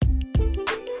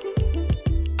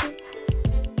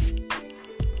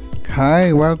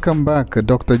Hi, welcome back,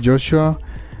 Dr. Joshua.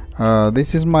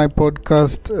 This is my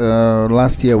podcast.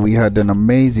 Last year we had an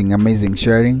amazing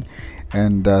sharing,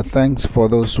 and thanks for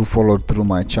those who followed through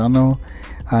my channel.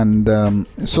 And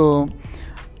so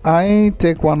I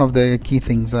take one of the key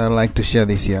things I like to share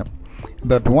this year.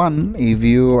 That one, if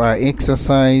you are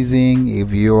exercising,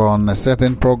 if you're on a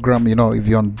certain program, if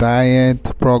you're on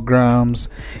diet programs,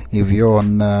 if you're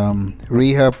on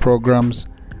rehab programs,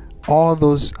 all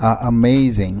those are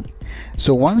amazing.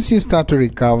 So once you start to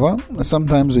recover,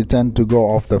 sometimes we tend to go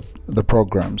off the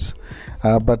programs.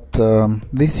 But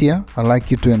this year, I'd like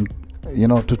you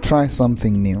to try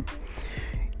something new.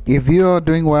 If you're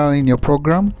doing well in your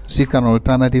program, seek an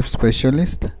alternative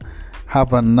specialist.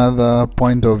 Have another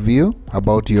point of view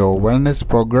about your wellness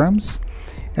programs.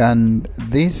 And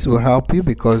this will help you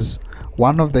because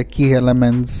one of the key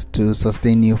elements to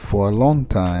sustain you for a long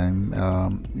time,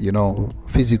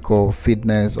 physical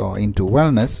fitness or into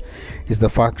wellness, is the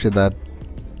fact that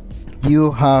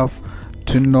you have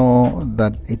to know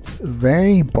that it's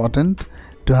very important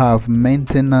to have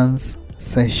maintenance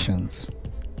sessions.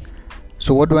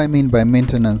 So what do I mean by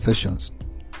maintenance sessions?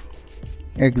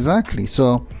 Exactly.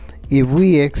 So if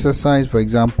we exercise, for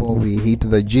example, we hit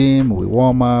the gym, we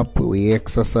warm up, we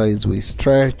exercise, we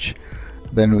stretch,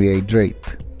 then we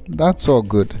hydrate. That's all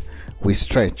good. We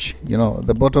stretch.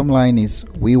 The bottom line is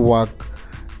we work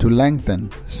to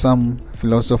lengthen. Some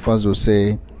philosophers will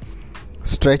say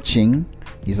stretching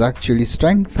is actually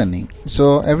strengthening.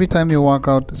 So every time you work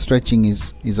out, stretching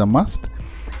is a must.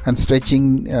 And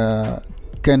stretching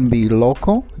can be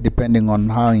local, depending on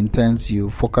how intense you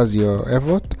focus your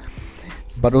effort.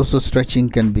 But also stretching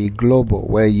can be global,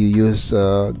 where you use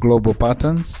global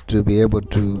patterns to be able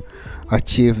to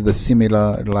achieve the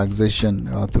similar relaxation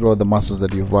throughout the muscles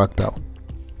that you've worked out.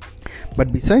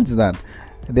 But besides that,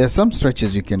 there are some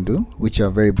stretches you can do which are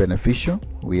very beneficial,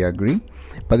 we agree.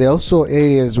 But there are also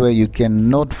areas where you can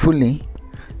not fully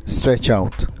stretch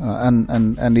out,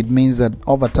 and it means that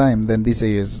over time then these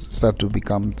areas start to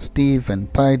become stiff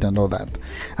and tight and all that.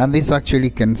 And this actually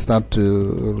can start to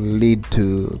lead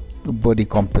to body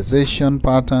composition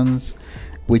patterns,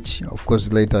 which of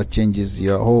course later changes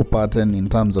your whole pattern in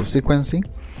terms of sequencing.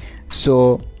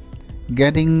 So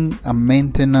getting a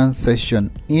maintenance session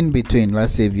in between,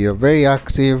 let's say if you're very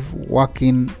active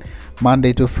working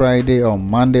Monday to Friday or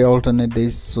Monday alternate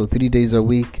days, so 3 days a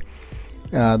week,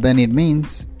 then it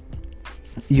means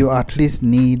you at least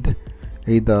need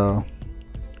either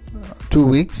 2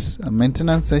 weeks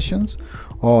maintenance sessions,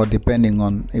 or depending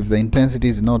on if the intensity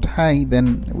is not high,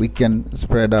 then we can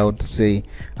spread out, say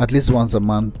at least once a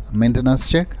month maintenance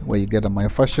check, where you get a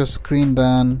myofascial screen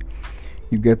done,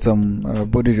 you get some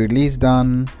body release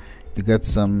done, you get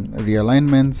some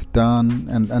realignments done,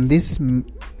 and this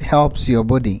helps your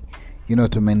body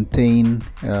to maintain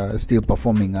still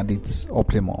performing at its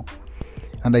optimal.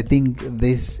 And I think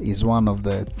this is one of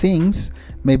the things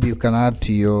maybe you can add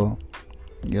to your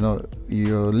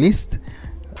list,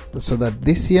 so that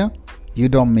this year you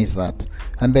don't miss that.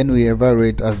 And then we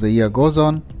evaluate as the year goes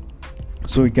on.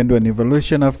 So we can do an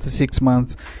evaluation after 6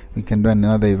 months, we can do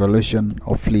another evaluation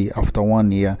hopefully after 1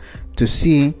 year, to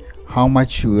see how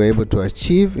much we were able to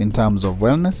achieve in terms of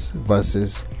wellness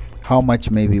versus how much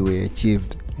maybe we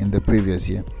achieved in the previous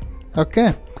year.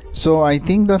 Okay, so I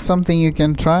think that's something you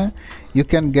can try. You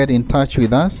can get in touch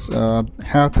with us,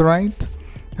 HealthRight,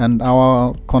 and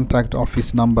our contact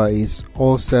office number is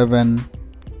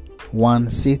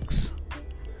 0716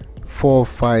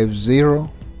 450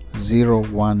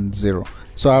 010.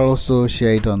 So I'll also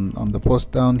share it on the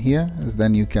post down here, as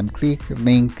then you can click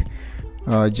link,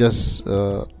 just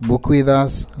book with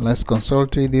us, let's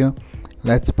consult with you,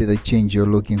 let's be the change you're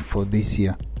looking for this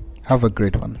year. Have a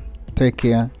great one. Take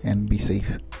care and be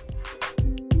safe.